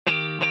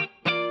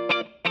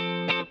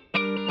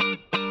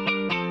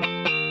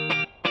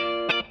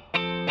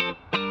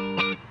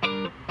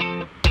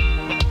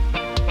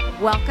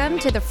Welcome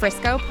to the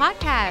Frisco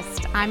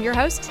Podcast. I'm your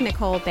host,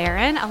 Nicole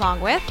Barron,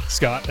 along with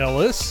Scott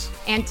Ellis.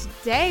 And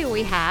today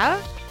we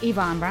have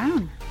Yvonne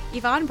Brown.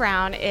 Yvonne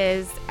Brown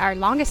is our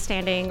longest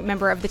standing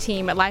member of the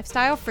team at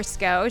Lifestyle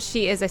Frisco.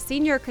 She is a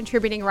senior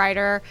contributing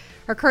writer.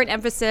 Her current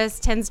emphasis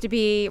tends to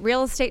be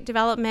real estate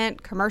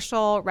development,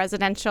 commercial,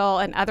 residential,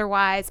 and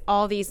otherwise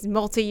all these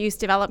multi-use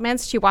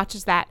developments. She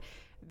watches that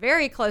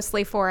very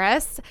closely for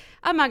us,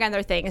 among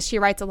other things. She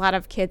writes a lot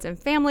of kids and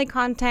family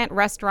content,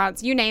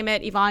 restaurants, you name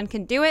it. Yvonne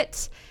can do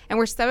it. And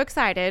we're so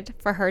excited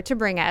for her to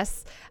bring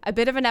us a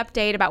bit of an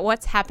update about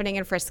what's happening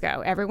in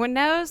Frisco. Everyone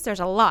knows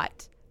there's a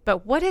lot,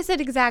 but what is it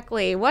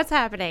exactly? What's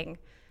happening?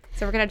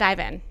 So we're going to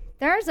dive in.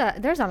 There's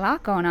a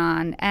lot going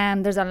on,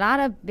 and there's a lot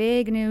of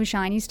big new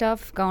shiny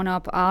stuff going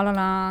up all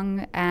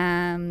along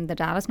the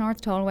Dallas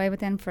North Tollway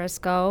within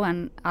Frisco,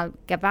 and I'll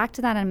get back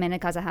to that in a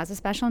minute because it has a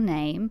special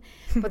name.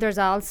 But there's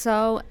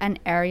also an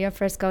area of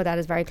Frisco that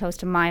is very close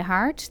to my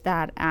heart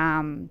that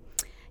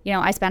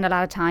I spend a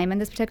lot of time in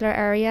this particular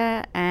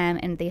area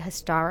in the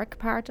historic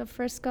part of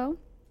Frisco,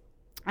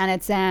 and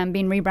it's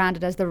been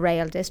rebranded as the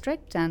Rail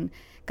District, and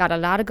got a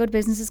lot of good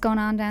businesses going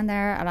on down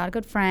there, a lot of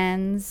good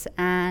friends,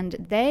 and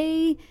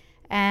they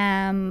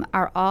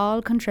are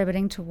all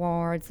contributing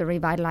towards the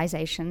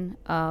revitalization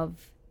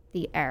of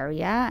the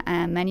area.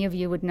 And many of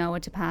you would know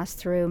it to pass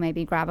through,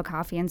 maybe grab a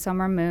coffee in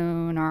Summer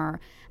Moon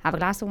or have a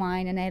glass of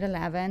wine in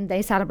 811.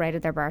 They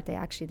celebrated their birthday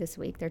actually this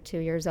week. They're 2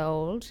 years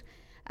old.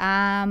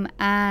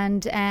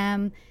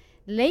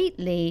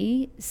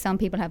 Lately, some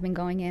people have been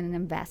going in and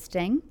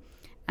investing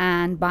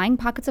and buying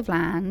pockets of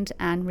land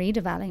and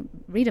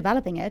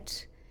redeveloping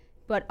it,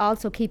 but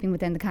also keeping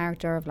within the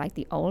character of like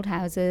the old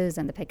houses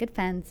and the picket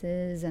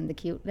fences and the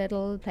cute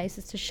little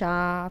places to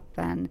shop.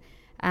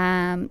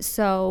 And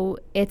so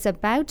it's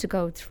about to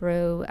go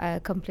through a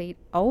complete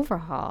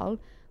overhaul,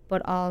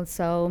 but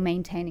also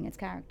maintaining its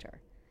character.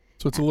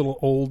 So it's a little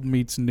old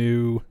meets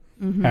new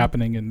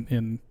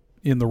happening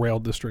in the Rail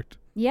District.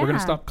 Yeah. We're going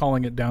to stop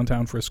calling it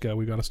downtown Frisco.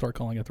 We've got to start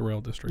calling it the Rail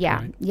District.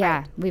 Yeah, right?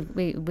 yeah, we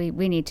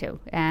need to.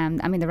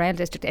 The Rail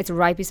District, it's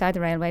right beside the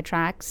railway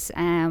tracks,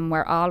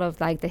 where all of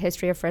like the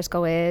history of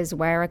Frisco is,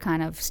 where it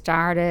kind of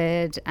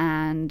started,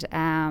 and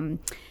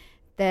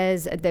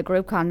there's the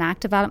group called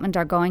NAC Development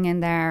are going in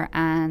there,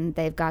 and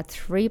they've got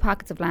 3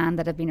 pockets of land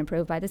that have been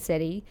approved by the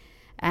city,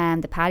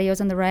 and the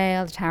patios on the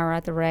rail, the tower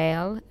at the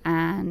rail,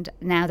 and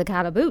now the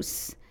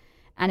Calaboose.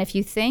 And if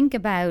you think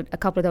about a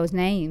couple of those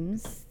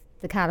names,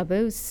 the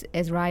Calaboose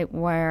is right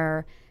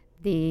where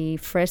the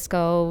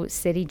Frisco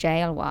City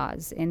Jail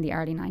was in the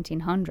early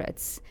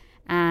 1900s.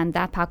 And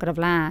that pocket of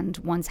land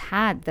once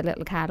had the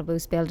little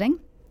Calaboose building.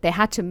 They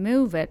had to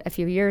move it a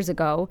few years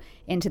ago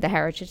into the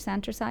Heritage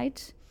Centre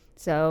site,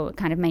 so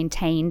kind of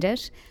maintained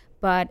it.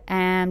 But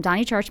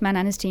Donnie Churchman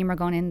and his team are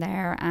going in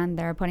there, and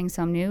they're putting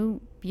some new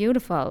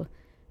beautiful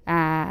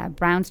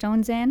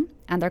brownstones in,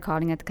 and they're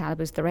calling it the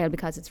Calaboose the Rail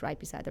because it's right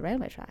beside the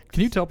railway tracks.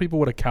 Can you tell people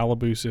what a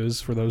calaboose is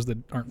for those that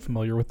aren't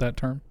familiar with that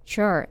term?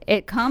 Sure.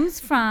 It comes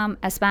from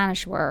a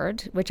Spanish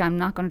word, which I'm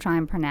not going to try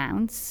and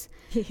pronounce.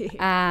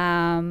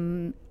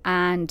 And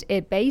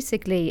it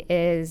basically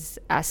is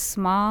a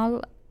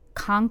small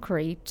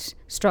concrete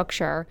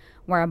structure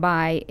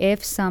whereby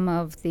if some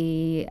of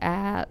the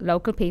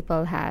local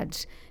people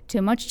had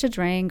too much to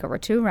drink or were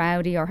too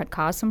rowdy or had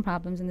caused some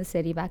problems in the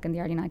city back in the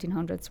early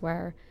 1900s,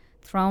 were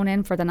thrown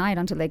in for the night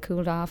until they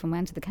cooled off and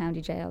went to the county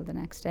jail the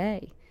next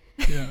day.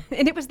 Yeah.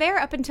 And it was there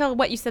up until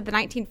what you said, the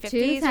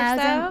 1950s or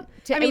so?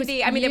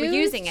 They were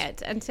using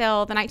it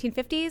until the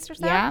 1950s or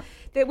so? Yeah.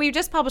 We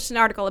just published an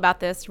article about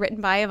this written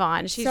by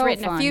Yvonne. She's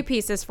written a few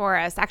pieces for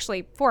us,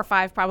 actually 4 or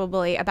 5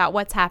 probably, about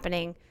what's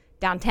happening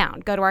downtown.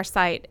 Go to our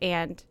site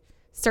and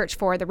search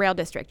for the Rail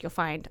District. You'll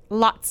find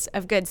lots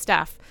of good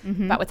stuff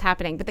about what's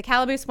happening. But the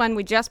Calaboose one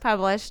we just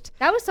published.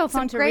 That was so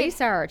fun to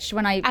research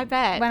when I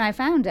bet. When I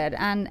found it.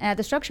 And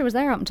the structure was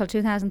there up until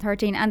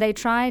 2013, and they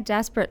tried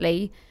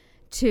desperately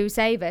to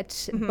save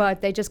it,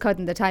 but they just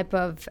couldn't. The type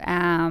of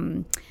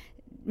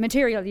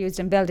material used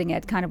in building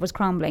it kind of was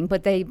crumbling,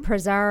 but they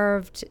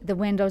preserved the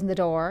windows and the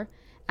door,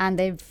 and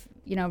they've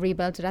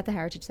rebuilt it at the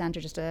Heritage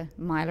Centre just a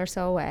mile or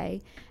so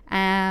away.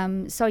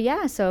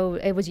 So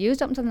it was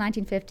used up until the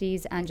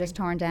 1950s and just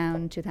torn down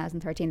in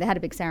 2013. They had a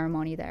big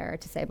ceremony there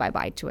to say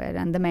bye-bye to it,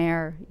 and the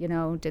mayor,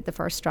 did the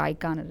first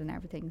strike on it and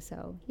everything.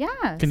 So,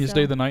 yeah. Can you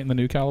stay the night in the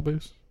new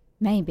Calaboose?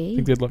 Maybe. I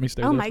think they'd let me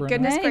stay there for a night. Oh, my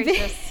goodness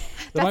gracious.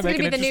 That's going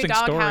to be the new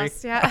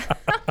doghouse. Yeah.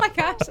 Oh, my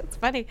gosh. That's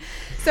funny.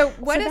 So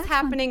what is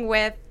happening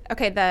with,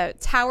 the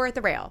tower at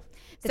the rail?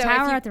 The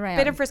tower at the rail.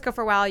 Been in Frisco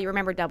for a while. You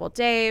remember Double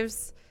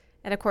Dave's.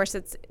 And, of course,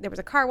 there was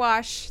a car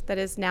wash that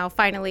is now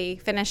finally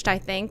finished, I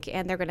think,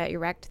 and they're going to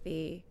erect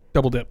the...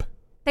 Double Dip.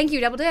 Thank you,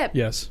 Double Dip.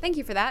 Yes. Thank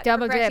you for that.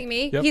 Double for correcting Dip.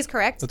 me. Yep. He's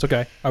correct. That's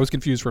okay. I was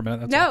confused for a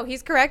minute. No,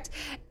 he's correct.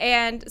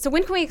 And so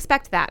when can we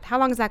expect that? How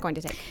long is that going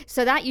to take?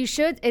 So that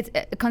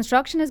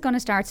construction is going to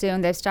start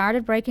soon. They've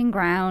started breaking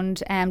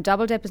ground.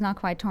 Double Dip is not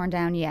quite torn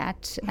down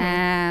yet.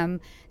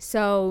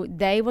 So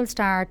they will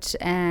start...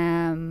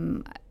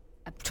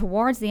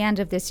 towards the end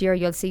of this year,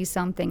 you'll see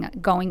something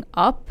going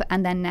up,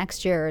 and then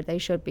next year they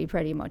should be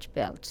pretty much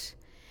built.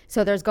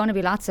 So there's going to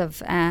be lots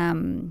of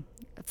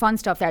fun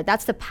stuff there.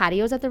 That's the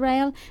patios at the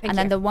rail. Thank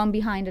Then you. the one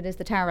behind it is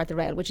the tower at the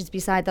rail, which is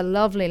beside the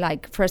lovely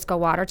like Frisco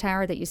water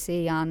tower that you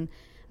see on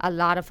a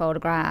lot of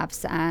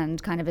photographs,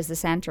 and kind of is the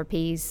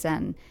centerpiece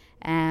and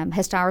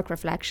historic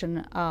reflection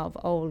of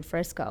old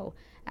Frisco.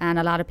 And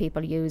a lot of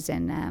people use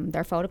in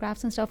their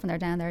photographs and stuff when they're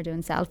down there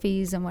doing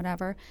selfies and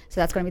whatever.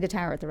 So that's going to be the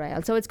tower at the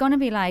rail. So it's going to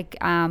be like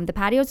the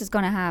patios is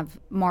going to have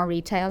more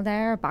retail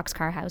there.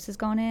 Boxcar House is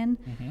going in.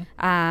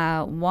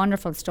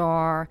 Wonderful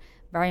store.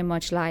 Very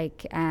much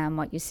like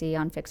what you see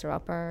on Fixer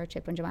Upper,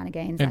 Chip and Joanna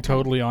Gaines. And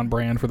totally on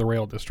brand for the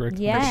rail district.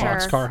 Yeah. The Sure.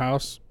 Boxcar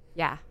House.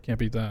 Yeah. Can't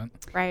beat that.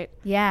 Right.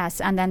 Yes,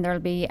 and then there'll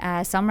be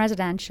some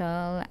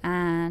residential,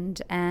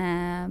 and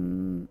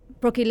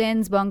Brookie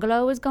Lynn's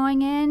bungalow is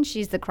going in.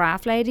 She's the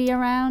craft lady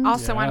around.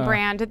 Also on Yeah.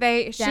 brand.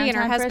 She and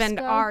her Downtown Husband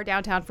Frisco. are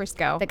downtown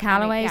Frisco. The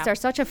Callaways, Yeah. they're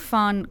such a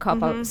fun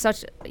couple,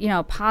 such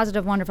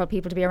positive, wonderful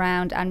people to be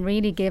around, and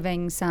really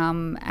giving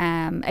some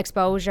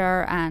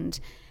exposure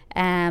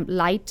and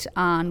light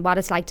on what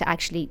it's like to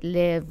actually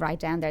live right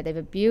down there. They have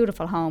a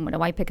beautiful home with a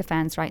white picket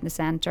fence right in the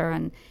centre,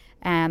 and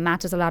Matt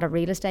does a lot of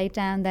real estate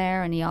down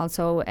there, and he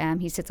also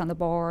he sits on the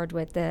board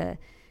with the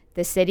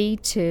city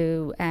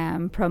to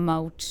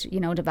promote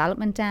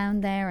development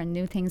down there and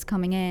new things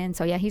coming in.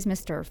 So yeah, he's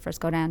Mr.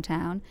 Frisco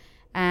downtown.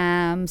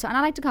 And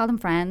I like to call them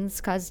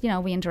friends because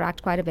we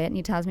interact quite a bit, and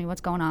he tells me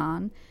what's going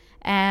on.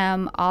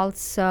 And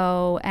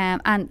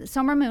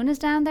Summer Moon is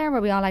down there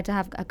where we all like to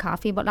have a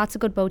coffee, but lots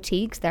of good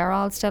boutiques. They're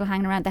all still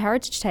hanging around. The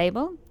Heritage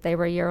Table, they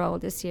were a year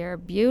old this year.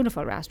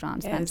 Beautiful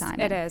restaurant. Spend time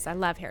It in. is. I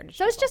love Heritage.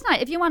 So it's just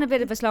nice. If you want a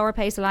bit of a slower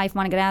pace of life,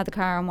 want to get out of the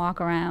car and walk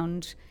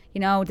around,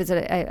 there's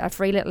a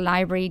free little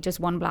library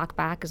just one block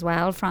back as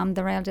well from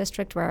the rail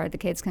district where the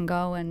kids can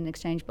go and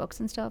exchange books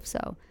and stuff.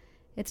 So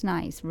it's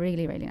nice.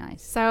 Really, really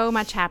nice. So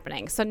much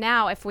happening. So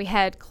now if we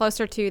head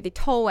closer to the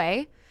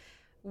tollway,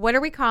 what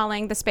are we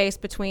calling the space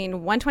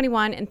between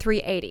 121 and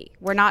 380?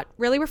 We're not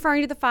really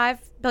referring to the $5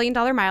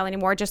 billion mile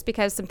anymore just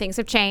because some things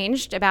have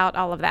changed about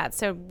all of that.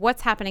 So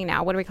what's happening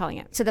now? What are we calling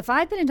it? So the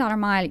 $5 billion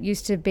mile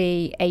used to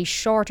be a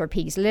shorter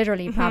piece,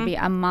 literally probably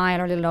a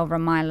mile or a little over a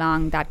mile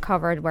long, that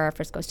covered where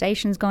Frisco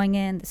Station's going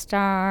in, the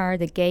Star,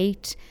 the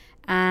Gate.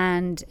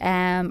 And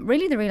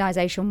really the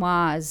realisation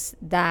was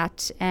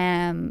that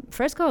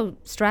Frisco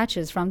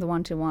stretches from the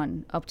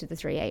 121 up to the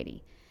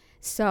 380.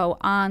 So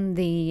on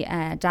the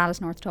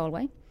Dallas North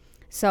Tollway.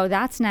 So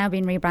that's now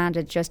been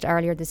rebranded just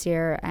earlier this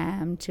year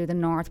to the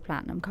North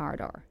Platinum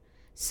Corridor.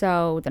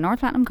 So the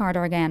North Platinum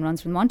Corridor again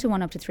runs from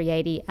 121 up to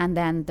 380, and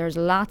then there's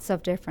lots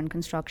of different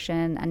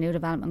construction and new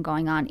development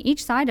going on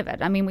each side of it.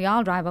 I mean, we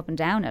all drive up and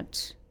down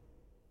it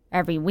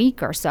every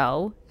week or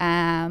so.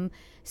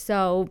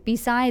 So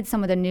besides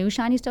some of the new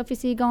shiny stuff you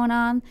see going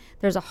on,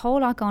 there's a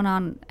whole lot going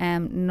on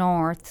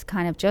north,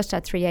 kind of just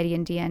at 380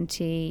 and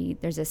DNT.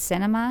 There's a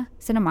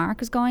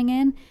Cinemark is going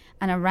in,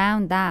 and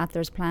around that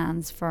there's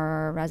plans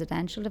for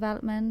residential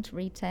development,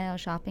 retail,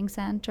 shopping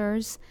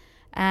centres.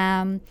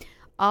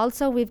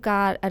 Also, we've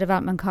got a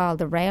development called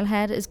the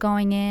Railhead is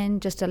going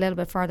in just a little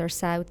bit further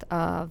south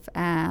of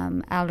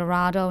El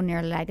Dorado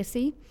near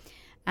Legacy.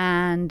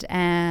 And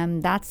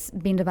that's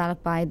been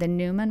developed by the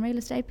Newman real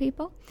estate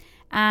people.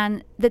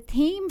 And the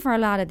theme for a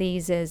lot of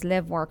these is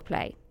live, work,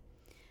 play.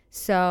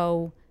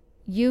 So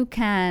you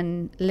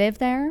can live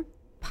there,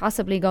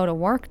 possibly go to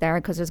work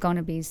there because there's going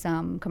to be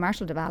some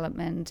commercial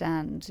development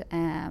and,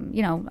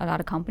 a lot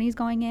of companies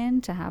going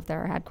in to have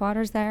their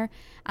headquarters there.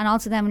 And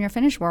also then when you're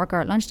finished work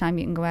or at lunchtime,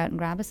 you can go out and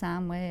grab a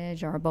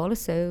sandwich or a bowl of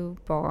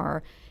soup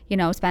or,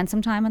 spend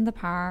some time in the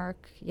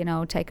park,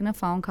 taking a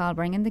phone call,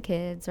 bringing the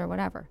kids or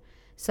whatever.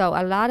 So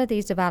a lot of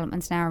these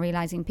developments now are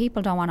realising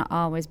people don't want to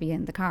always be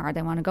in the car.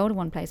 They want to go to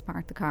one place,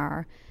 park the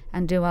car,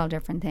 and do all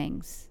different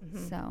things.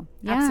 So,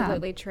 yeah.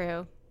 Absolutely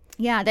true.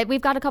 Yeah,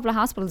 we've got a couple of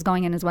hospitals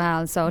going in as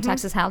well. So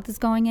Texas Health is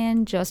going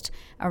in just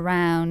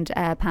around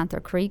Panther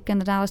Creek in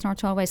the Dallas North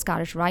Tollway.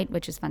 Scottish Rite,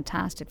 which is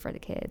fantastic for the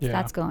kids. Yeah.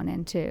 That's going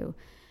in too.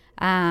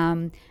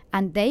 And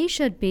they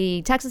should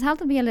be, Texas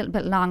Health will be a little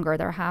bit longer.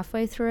 They're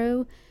halfway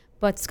through.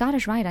 But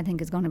Scottish Rite, I think,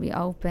 is going to be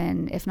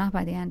open, if not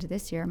by the end of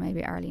this year,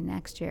 maybe early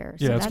next year.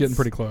 Yeah, it's getting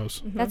pretty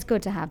close. That's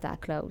good to have that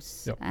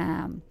close. Yep.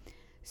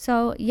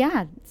 So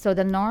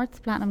the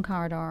North Platinum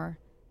Corridor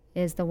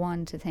is the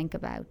one to think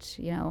about.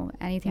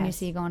 Anything you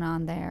see going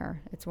on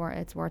there, it's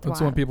worthwhile.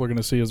 That's what people are going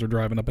to see as they're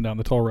driving up and down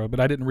the toll road. But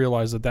I didn't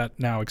realize that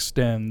now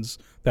extends,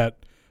 that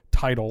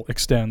title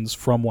extends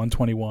from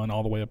 121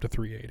 all the way up to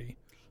 380.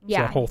 So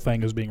that whole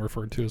thing is being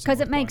referred to as because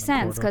it makes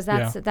sense because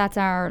that's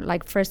our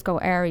Frisco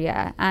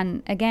area.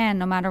 And again,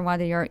 no matter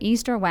whether you're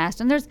east or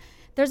west, and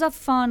there's a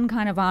fun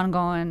kind of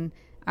ongoing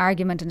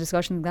argument and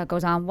discussion that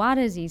goes on. What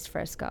is East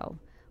Frisco?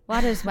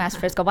 What is West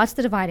Frisco? What's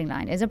the dividing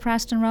line? Is it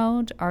Preston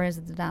Road or is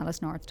it the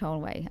Dallas North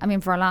Tollway? I mean,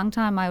 for a long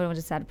time I would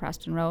have said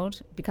Preston Road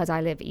because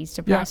I live east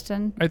of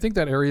Preston. I think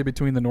that area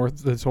between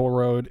the toll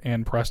road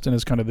and Preston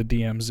is kind of the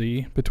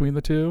DMZ between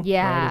the two.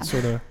 Yeah. Right? It's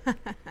sort of.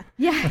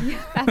 Yeah.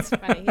 That's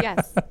funny.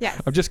 Yes.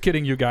 I'm just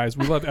kidding, you guys.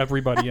 We love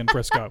everybody in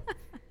Frisco.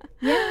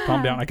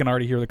 Calm down. I can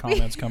already hear the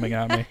comments coming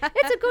at me.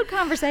 It's a good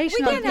conversation.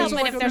 We can't help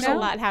it if there's a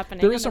lot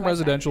happening. There is some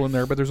residential in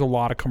there, but there's a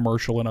lot of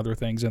commercial and other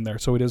things in there.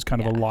 So it is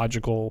kind of a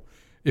logical,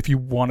 if you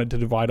wanted to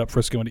divide up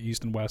Frisco into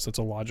east and west, it's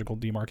a logical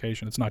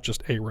demarcation. It's not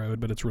just a road,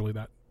 but it's really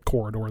that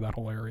corridor, that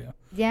whole area.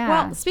 Yeah.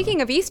 Well,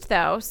 speaking of east,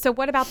 though, so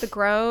what about the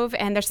Grove?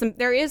 And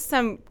there is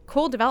some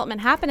cool development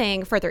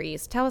happening further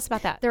east. Tell us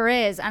about that. There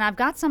is, and I've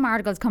got some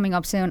articles coming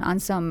up soon on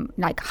some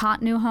like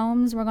hot new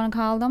homes, we're going to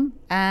call them.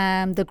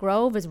 The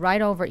Grove is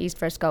right over East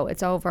Frisco.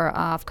 It's over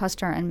off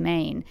Custer and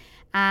Maine.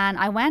 And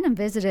I went and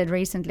visited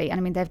recently, and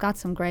I mean, they've got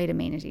some great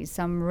amenities,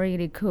 some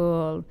really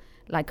cool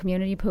like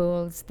community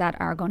pools that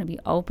are going to be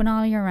open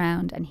all year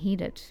round and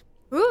heated.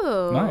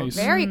 Ooh, nice.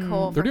 Very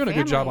cool. They're doing a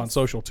good job on families.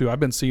 social too. I've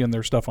been seeing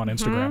their stuff on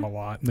Instagram a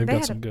lot, and they've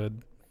got some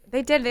good.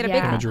 They did. They had a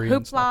Yeah. big Imagery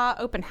and hoopla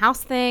open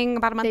house thing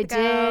about a month They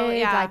ago.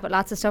 did, like with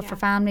lots of stuff for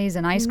families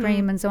and ice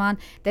cream and so on.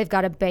 They've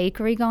got a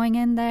bakery going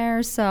in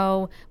there,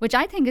 so which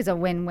I think is a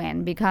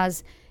win-win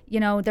because you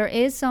know there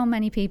is so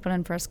many people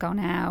in Frisco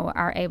now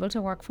are able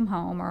to work from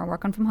home or are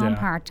working from home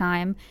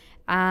part-time.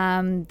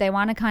 They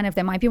want to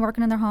they might be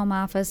working in their home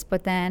office,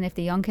 but then if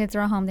the young kids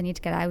are at home, they need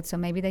to get out. So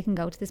maybe they can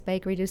go to this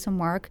bakery, do some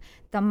work.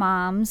 The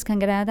moms can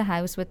get out of the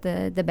house with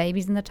the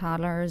babies and the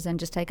toddlers and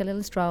just take a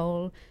little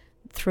stroll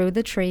through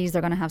the trees.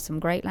 They're going to have some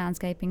great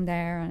landscaping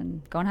there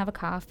and go and have a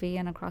coffee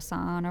and a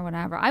croissant or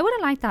whatever. I would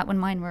have liked that when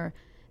mine were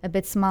a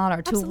bit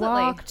smaller to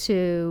walk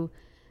to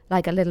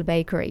like a little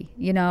bakery,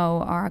 you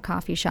know, or a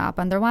coffee shop.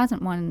 And there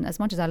wasn't one, as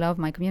much as I love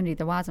my community,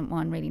 there wasn't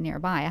one really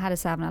nearby. I had a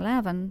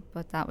 7-Eleven,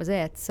 but that was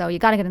it. So you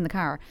got to get in the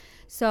car.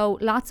 So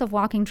lots of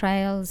walking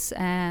trails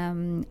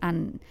and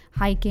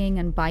hiking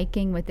and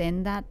biking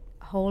within that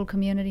whole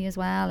community as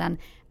well. And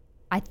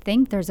I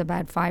think there's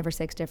about 5 or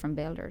 6 different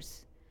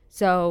builders.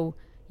 So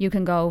you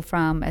can go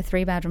from a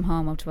 3-bedroom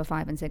home up to a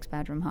 5- and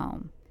 6-bedroom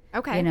home.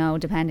 Okay. You know,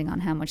 depending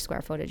on how much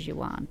square footage you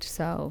want.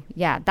 So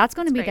yeah, that's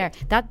going to be there.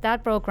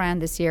 That broke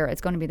ground this year.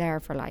 It's going to be there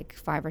for like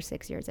 5 or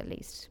 6 years at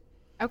least.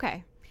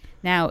 Okay.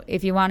 Now,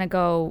 if you want to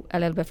go a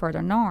little bit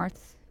further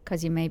north,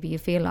 because you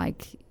feel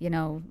like, you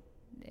know,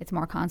 it's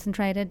more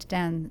concentrated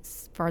down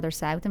further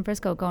south in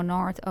Frisco, go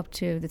north up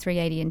to the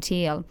 380 in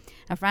Teal.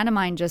 A friend of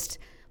mine just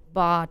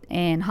bought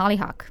in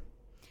Hollyhock.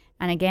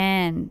 And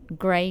again,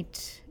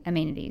 great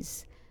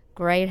amenities.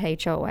 Great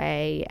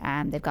HOA.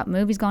 They've got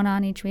movies going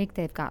on each week.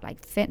 They've got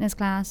like fitness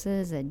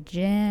classes, a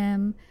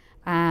gym,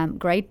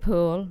 great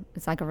pool.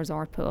 It's like a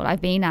resort pool.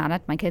 I've been at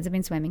it. My kids have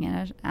been swimming in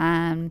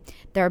it.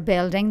 They're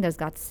building. There's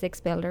got 6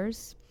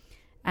 builders.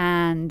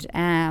 And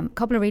a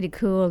couple of really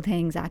cool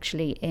things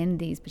actually in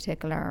these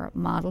particular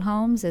model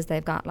homes is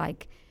they've got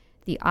like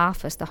the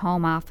office, the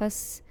home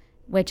office,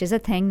 which is a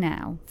thing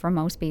now for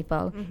most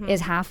people,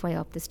 is halfway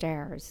up the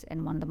stairs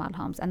in one of the model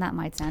homes. And that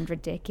might sound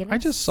ridiculous. I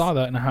just saw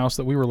that in a house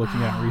that we were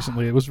looking at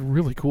recently. It was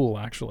really cool,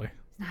 actually.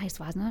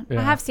 Nice, wasn't it? Yeah.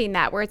 I have seen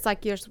that where it's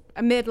like you're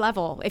a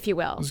mid-level, if you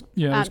will.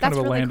 There's kind of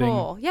a really landing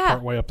cool. Yeah.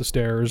 part way up the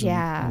stairs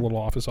Yeah. and a little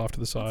office off to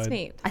the side. That's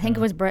neat. I think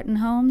it was Britain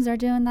Homes are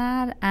doing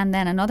that. And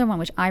then another one,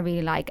 which I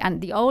really like.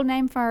 And the old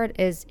name for it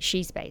is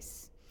She Space.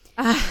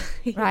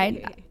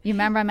 Right? You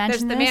remember I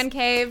mentioned There's the this? man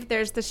cave,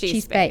 there's the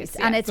she Space.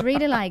 And it's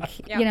really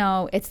like, Yep. you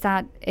know, it's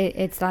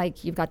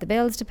like you've got the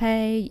bills to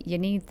pay. You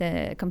need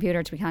the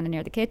computer to be kind of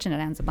near the kitchen. It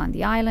ends up on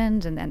the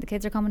island. And then the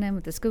kids are coming in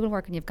with the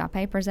schoolwork and you've got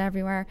papers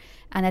everywhere.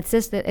 And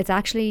it's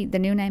actually, the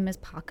new name is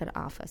Pocket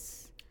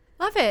Office.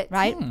 Love it.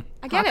 Right?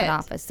 I get Pocket it.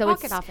 Office. So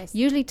Pocket it's office.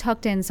 usually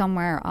tucked in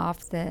somewhere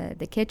off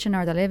the kitchen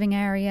or the living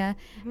area.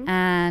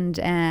 And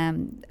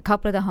a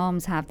couple of the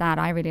homes have that.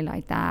 I really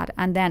like that.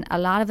 And then a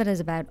lot of it is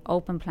about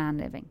open plan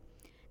living.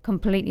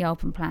 Completely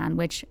open plan,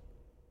 which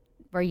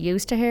we're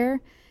used to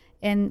here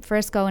in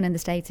Frisco and in the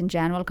States in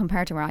general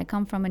compared to where I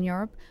come from in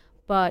Europe.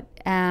 But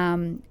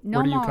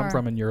Where do you come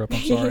from in Europe?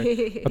 I'm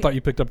sorry. I thought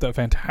you picked up that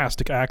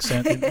fantastic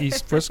accent in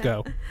East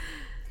Frisco.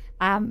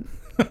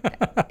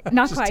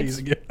 Not Just quite.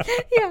 teasing you.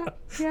 Yeah.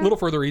 A little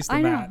further east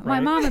than I know. that, My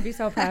right? mom would be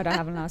so proud I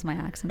haven't lost my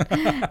accent.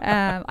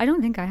 I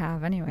don't think I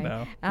have anyway.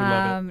 No, we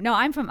love it. No,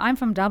 I'm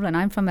from Dublin.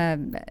 I'm from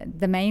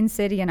the main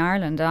city in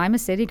Ireland. I'm a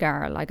city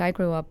girl. Like I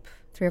grew up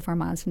 3 or 4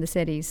 miles from the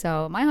city.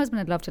 So my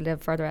husband would love to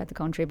live further out the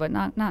country, but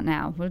not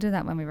now. We'll do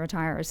that when we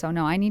retire. So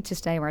no, I need to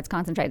stay where it's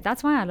concentrated.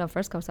 That's why I love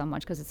Frisco so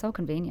much because it's so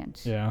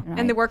convenient. Yeah. right?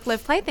 And the work,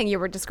 live, play thing you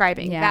were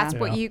describing. Yeah. That's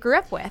what Yeah. you grew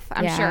up with,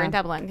 I'm Yeah. sure, in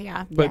Dublin.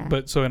 Yeah. Yeah.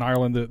 But so in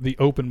Ireland, the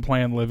open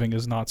plan living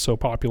is not so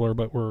popular,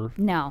 but we're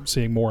No.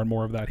 seeing more and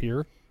more of that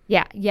here.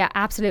 Yeah,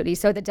 absolutely.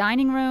 So the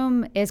dining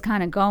room is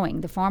kind of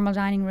going. The formal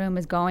dining room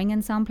is going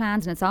in some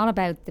plans, and it's all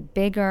about the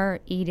bigger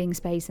eating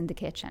space in the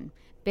kitchen.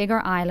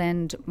 Bigger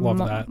island, Love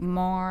that.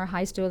 more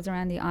high stools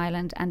around the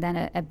island, and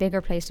then a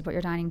bigger place to put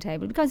your dining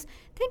table. Because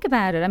think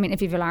about it. I mean,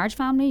 if you have a large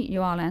family,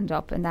 you all end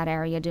up in that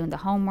area doing the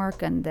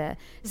homework and the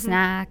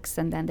snacks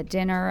and then the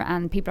dinner,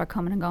 and people are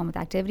coming and going with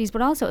activities.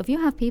 But also, if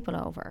you have people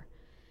over,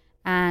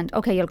 and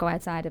okay, you'll go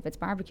outside if it's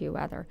barbecue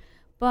weather.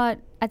 But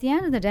at the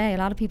end of the day, a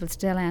lot of people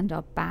still end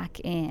up back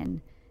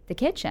in the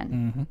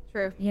kitchen.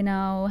 True. You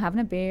know, having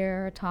a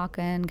beer,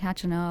 talking,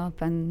 catching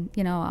up, and,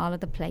 you know, all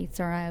of the plates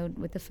are out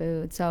with the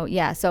food. So,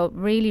 yeah, so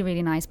really,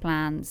 really nice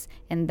plans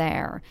in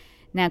there.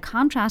 Now,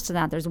 contrast to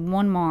that, there's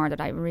one more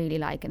that I really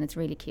like, and it's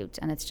really cute,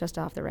 and it's just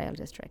off the Rail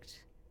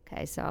District.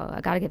 Okay, so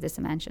I got to give this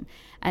a mention.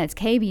 And it's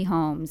KB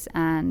Homes.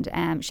 And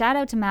shout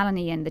out to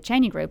Melanie in the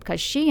Cheney group,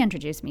 because she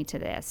introduced me to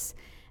this.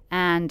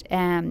 And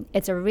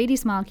it's a really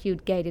small,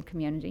 cute, gated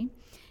community.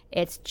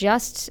 It's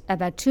just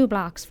about 2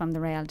 blocks from the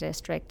Rail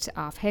District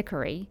off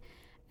Hickory.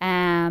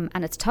 And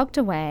it's tucked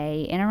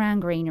away in around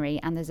greenery,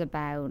 and there's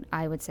about,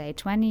 I would say,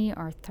 20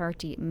 or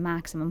 30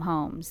 maximum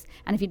homes.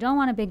 And if you don't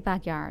want a big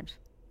backyard,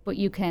 but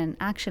you can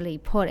actually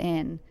put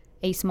in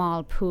a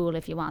small pool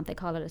if you want. They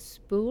call it a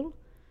spool.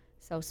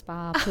 So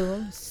spa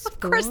pool. Of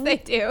course they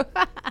do.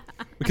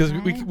 Because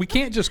we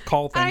can't just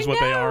call things what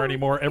they are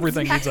anymore.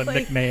 Everything needs a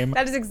nickname.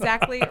 That is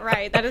exactly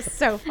right. That is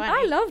so funny.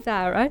 I love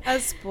that, right? A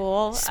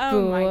spool. Spool.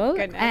 Oh my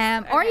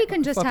goodness. Or you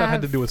can just I thought have... that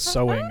had to do with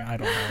sewing. I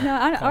don't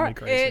know. Call me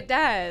crazy. It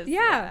does.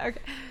 Yeah. Okay.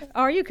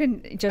 Or you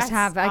can just That's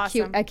have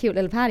awesome. a cute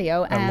little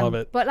patio. I love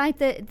it. But like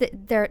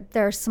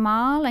they're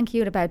small and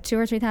cute, about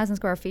 2,000 or 3,000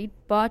 square feet.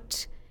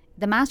 But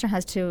the master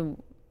has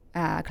 2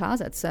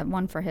 closets,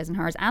 one for his and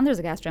hers, and there's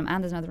a guest room,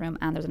 and there's another room,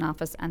 and there's an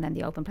office, and then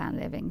the open plan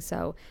living.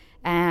 So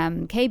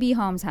KB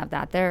Homes have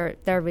that.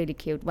 They're really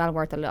cute, well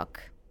worth a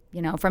look,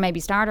 you know, for maybe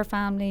starter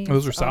families.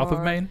 Those are south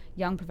of Maine?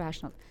 Young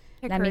professionals.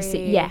 Hickory. Let me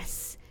see.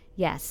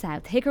 Yes,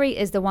 south. Hickory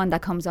is the one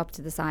that comes up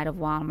to the side of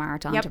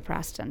Walmart onto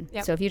Preston.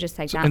 Yep. So if you just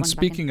take that one. And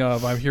speaking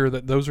of, I hear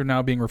that those are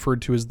now being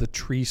referred to as the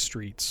tree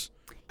streets,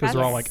 because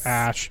they're all like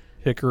ash,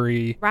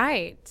 hickory,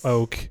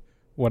 oak,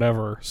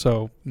 whatever.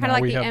 So kind of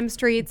like the M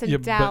streets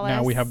in Dallas. But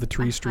now we have the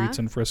tree streets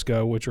in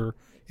Frisco, which are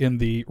in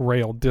the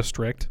Rail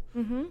District.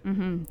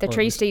 The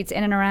tree streets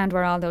in and around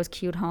where all those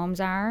cute homes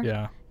are.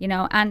 Yeah. You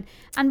know, and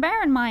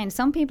bear in mind,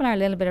 some people are a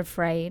little bit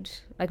afraid,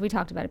 like we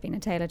talked about it being a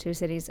tale of 2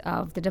 cities,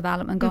 of the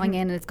development going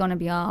in, and it's going to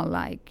be all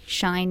like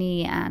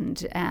shiny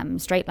and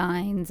straight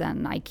lines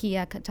and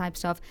IKEA type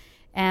stuff.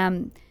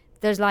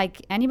 There's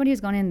like, anybody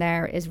who's gone in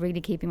there is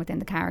really keeping within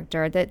the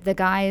character. The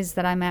guys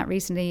that I met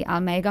recently,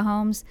 Almega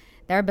Homes,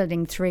 they're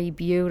building 3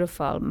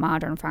 beautiful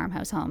modern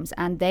farmhouse homes,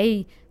 and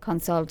they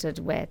consulted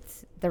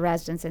with the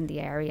residents in the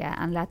area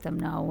and let them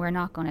know, we're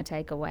not going to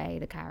take away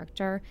the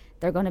character.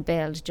 They're going to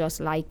build just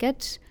like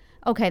it.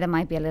 Okay, there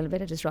might be a little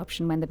bit of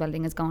disruption when the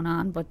building is going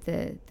on, but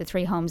the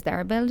 3 homes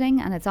they're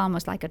building, and it's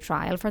almost like a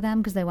trial for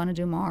them because they want to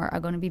do more, are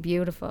going to be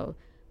beautiful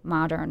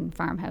modern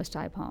farmhouse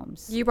type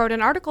homes. You wrote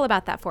an article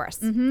about that for us.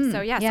 So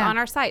yes, on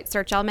our site,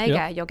 search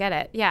Almega, you'll get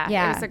it. Yeah,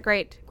 it was a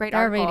great they're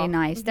article. Really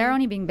nice. They're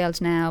only being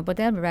built now, but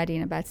they'll be ready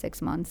in about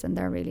 6 months, and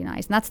they're really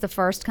nice. And that's the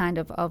first kind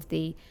of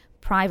the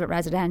private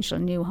residential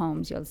new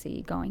homes you'll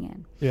see going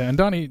in. Yeah, and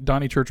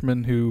Donnie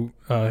Churchman, who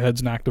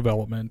heads NAC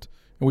Development,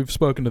 and we've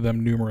spoken to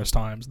them numerous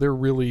times, they're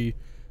really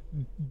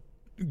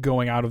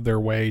going out of their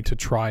way to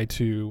try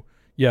to,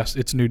 yes,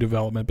 it's new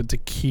development, but to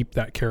keep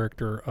that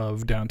character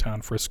of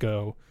downtown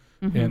Frisco.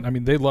 And I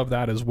mean, they love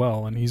that as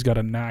well, and he's got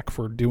a knack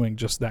for doing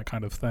just that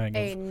kind of thing.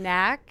 A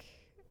knack?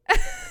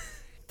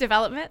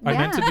 Development? I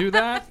meant to do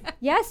that?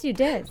 Yes, you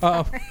did.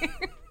 But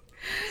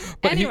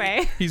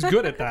anyway. He's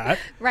good at that.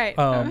 Right.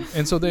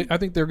 And so I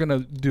think they're going to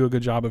do a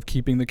good job of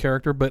keeping the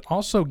character, but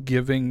also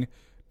giving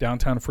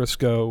downtown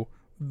Frisco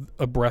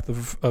a breath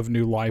of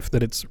new life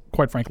that it's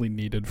quite frankly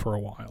needed for a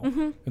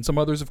while. And some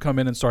others have come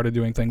in and started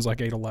doing things like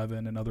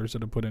 811, and others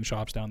that have put in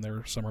shops down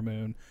there, Summer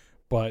Moon.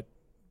 But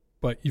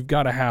you've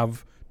got to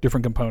have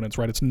different components,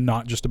 right? It's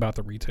not just about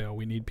the retail.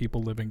 We need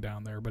people living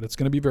down there, but it's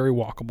going to be very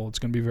walkable. It's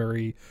going to be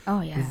very,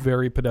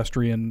 very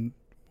pedestrian.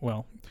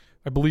 Well,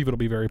 I believe it'll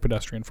be very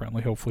pedestrian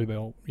friendly. Hopefully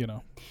they'll,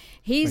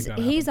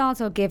 He's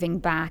also giving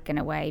back in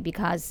a way,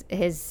 because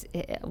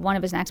one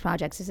of his next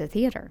projects is a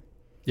theater.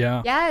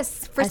 Yeah.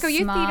 Yes, Frisco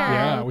Youth Theater.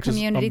 Yeah, which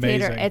community is amazing.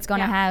 theater. It's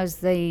going to house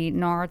the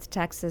North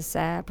Texas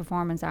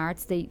Performance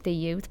Arts, the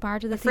youth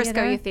part of the theater.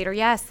 Frisco Youth Theater,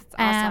 yes, it's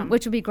awesome.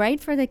 Which would be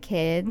great for the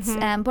kids,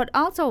 but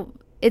also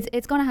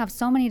it's going to have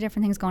so many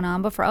different things going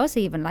on. But for us,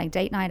 even like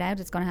date night out,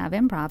 it's going to have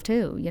improv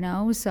too,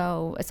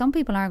 so some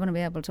people are going to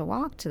be able to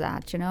walk to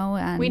that,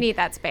 and we need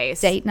that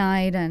space. Date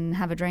night and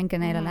have a drink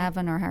in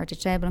 811 or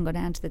Heritage Table and go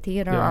down to the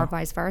theater, or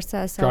vice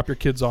versa. So drop your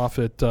kids off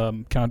at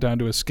Countdown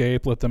to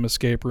Escape, let them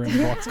escape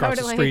room, walk across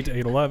the street to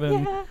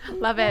 811.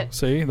 Love it.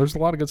 See, there's a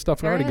lot of good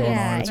stuff already going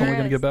on. It's only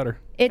going to get better.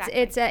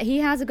 It's he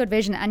has a good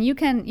vision, and you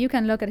can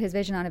look at his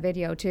vision on a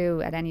video too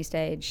at any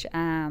stage.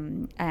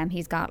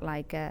 He's got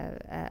like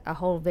a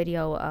whole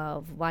video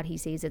of what he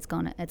sees it's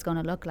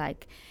gonna look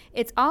like.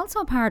 It's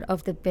also part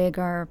of the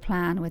bigger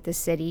plan with the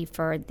city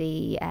for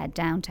the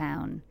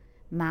downtown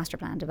master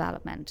plan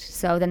development.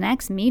 So the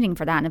next meeting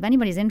for that, and if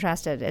anybody's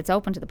interested, it's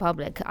open to the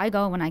public. I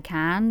go when I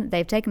can.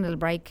 They've taken a little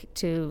break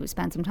to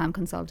spend some time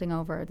consulting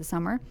over the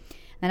summer.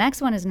 The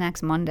next one is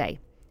next Monday.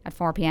 at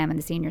 4 p.m. in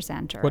the senior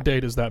center. What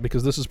date is that?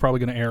 Because this is probably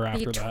going to air The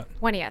after that.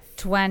 20th.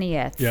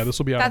 20th. Yeah, this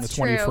will be out on the That's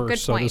true. 21st, Good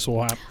so point. this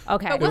will happen.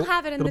 Okay. But we'll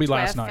have it in it'll the be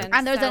last TWIF, night.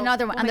 And there's so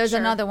another one. we'll And make there's sure.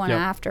 another one Yep.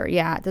 after.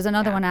 Yeah, there's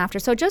another one after.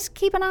 So just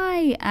keep an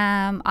eye.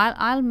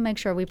 I'll make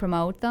sure we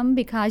promote them,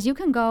 because you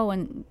can go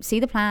and see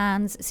the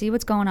plans, see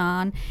what's going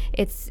on.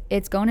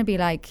 It's going to be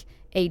like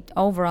a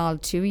overall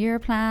 2-year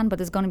plan, but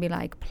there's going to be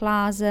like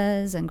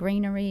plazas and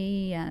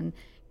greenery and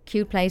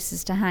cute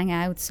places to hang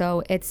out.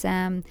 So it's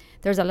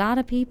there's a lot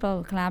of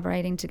people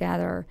collaborating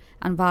together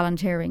and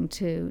volunteering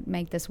to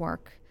make this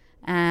work.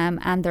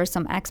 And there's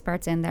some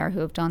experts in there who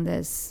have done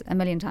this a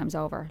million times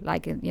over,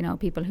 like,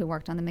 people who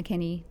worked on the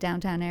McKinney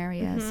downtown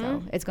area.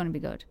 So it's going to be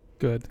good.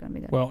 Good. It's going to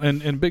be good. Well,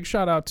 and big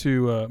shout out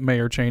to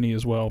Mayor Cheney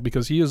as well,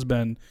 because he has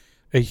been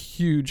a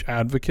huge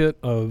advocate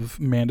of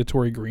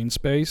mandatory green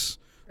space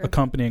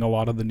accompanying a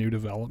lot of the new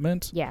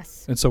development.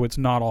 Yes. And so it's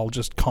not all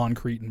just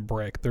concrete and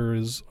brick. There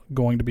is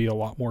going to be a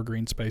lot more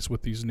green space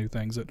with these new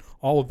things,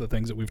 all of the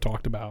things that we've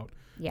talked about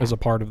as a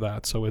part of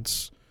that. So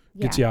it's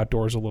gets you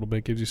outdoors a little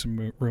bit, gives you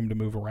some room to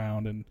move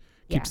around, and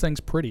keeps things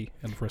pretty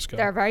in Frisco.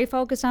 They're very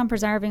focused on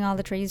preserving all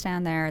the trees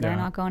down there. They're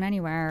not going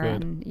anywhere.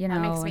 Good. And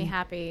That makes me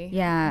happy.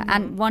 Yeah,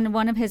 and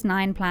one of his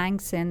 9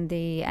 planks in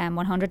the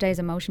 100 Days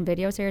of Motion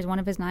video series, one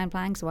of his 9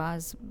 planks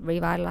was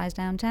revitalize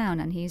downtown,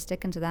 and he's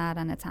sticking to that,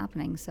 and it's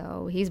happening.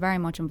 So he's very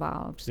much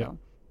involved. So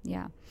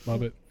yeah.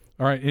 Love it.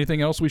 All right,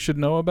 anything else we should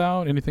know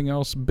about? Anything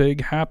else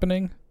big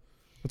happening?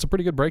 That's a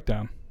pretty good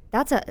breakdown.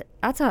 That's a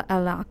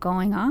lot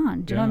going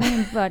on. Do you know what I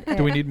mean? But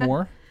do we need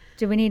more?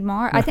 Do we need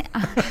more? I think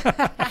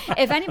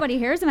if anybody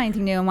hears of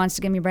anything new and wants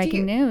to give me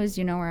breaking news,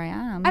 you know where I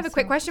am. I have a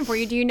quick question for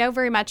you. Do you know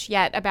very much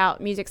yet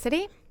about Music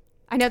City?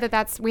 I know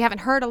we haven't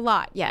heard a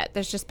lot yet.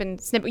 There's just been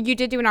you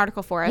did do an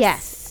article for us.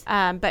 Yes.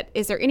 But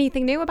is there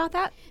anything new about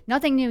that?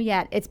 Nothing new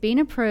yet. It's been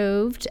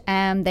approved.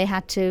 They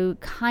had to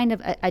kind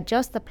of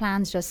adjust the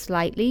plans just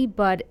slightly,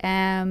 but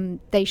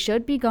they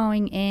should be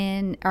going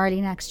in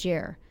early next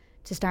year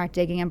to start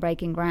digging and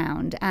breaking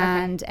ground.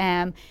 And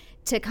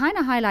to kind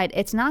of highlight,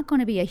 it's not going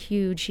to be a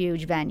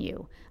huge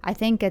venue. I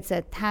think it's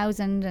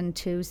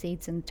 1,002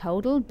 seats in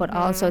total, but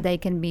also they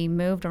can be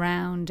moved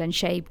around and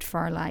shaped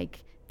for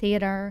like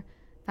theater,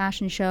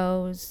 fashion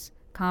shows,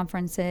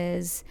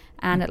 conferences,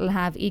 and it'll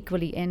have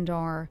equally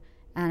indoor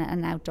and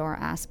an outdoor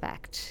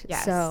aspect.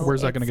 Yes. So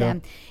where's that going to go?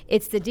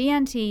 It's the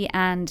DNT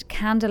and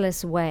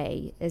Candleless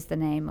Way is the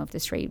name of the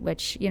street,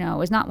 which,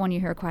 is not one you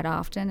hear quite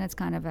often. It's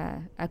kind of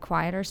a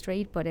quieter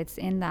street, but it's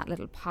in that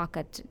little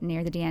pocket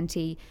near the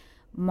DNT,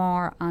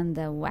 more on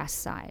the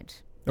west side.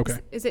 Okay.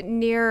 Is it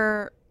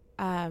near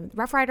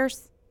Rough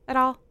Riders at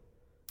all?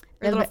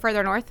 Or a little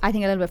further north? I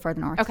think a little bit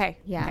further north. Okay.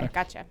 Yeah. Okay,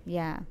 gotcha.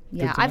 Yeah.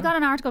 to I've know. got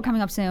an article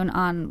coming up soon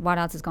on what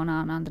else is going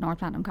on the North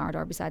Platinum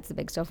Corridor besides the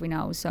big stuff we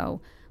know. So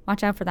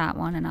watch out for that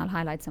one, and I'll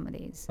highlight some of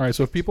these. All right,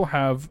 so if people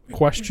have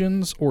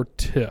questions or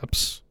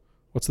tips,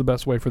 what's the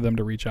best way for them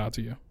to reach out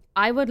to you?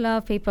 I would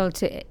love people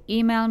to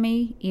email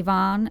me,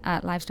 Yvonne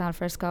at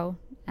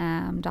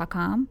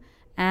lifestylefrisco.com.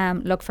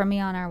 Look for me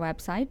on our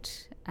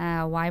website,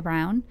 Y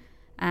Brown,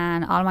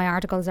 and all my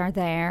articles are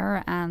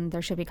there, and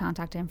there should be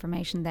contact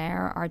information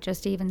there, or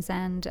just even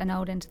send a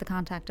note into the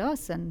contact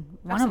us, and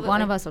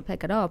one of us will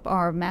pick it up,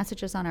 or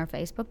message us on our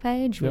Facebook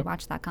page. We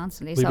watch that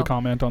constantly. Leave a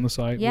comment on the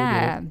site.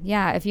 Yeah.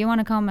 If you want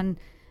to come and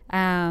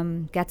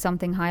get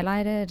something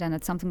highlighted, and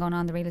it's something going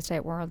on in the real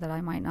estate world that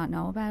I might not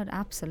know about,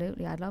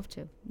 absolutely, I'd love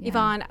to. Yeah.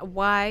 Yvonne,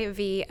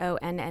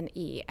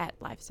 YVONNE at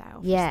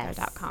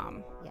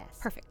lifestylefrisco.com. Yes.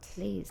 Perfect.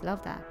 Please,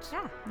 love that.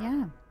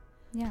 Yeah.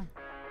 Yeah.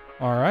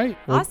 All right.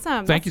 Well,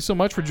 Awesome. Thank you so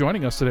much for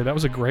joining us today. That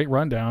was a great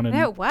rundown. And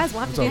No, it was. We'll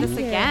have to do this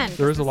again.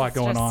 there is a lot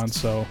going on,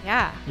 so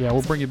Yeah.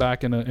 we'll bring you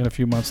back in a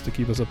few months to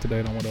keep us up to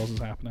date on what else is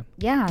happening.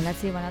 Yeah, let's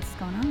see what else is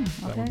going on.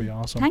 That would be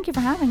awesome. Thank you for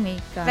having me,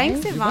 guys.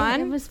 Thanks,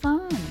 Yvonne. It was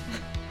fun.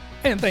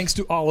 And thanks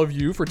to all of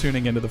you for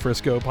tuning into the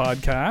Frisco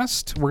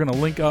podcast. We're going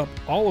to link up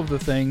all of the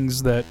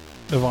things that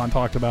Yvonne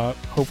talked about.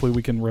 Hopefully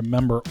we can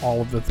remember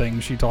all of the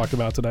things she talked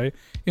about today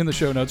in the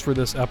show notes for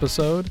this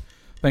episode.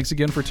 Thanks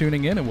again for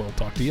tuning in, and we'll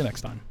talk to you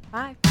next time.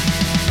 Bye.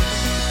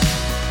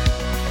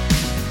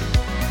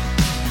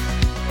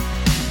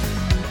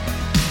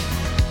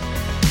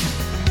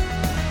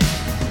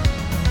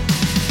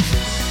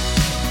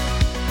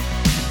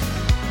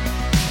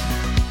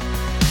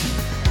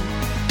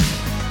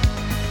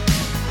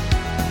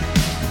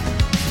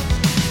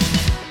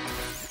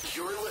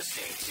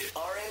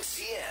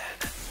 RNCN,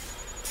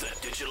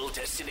 the digital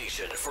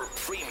destination for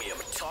premium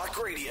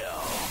talk radio.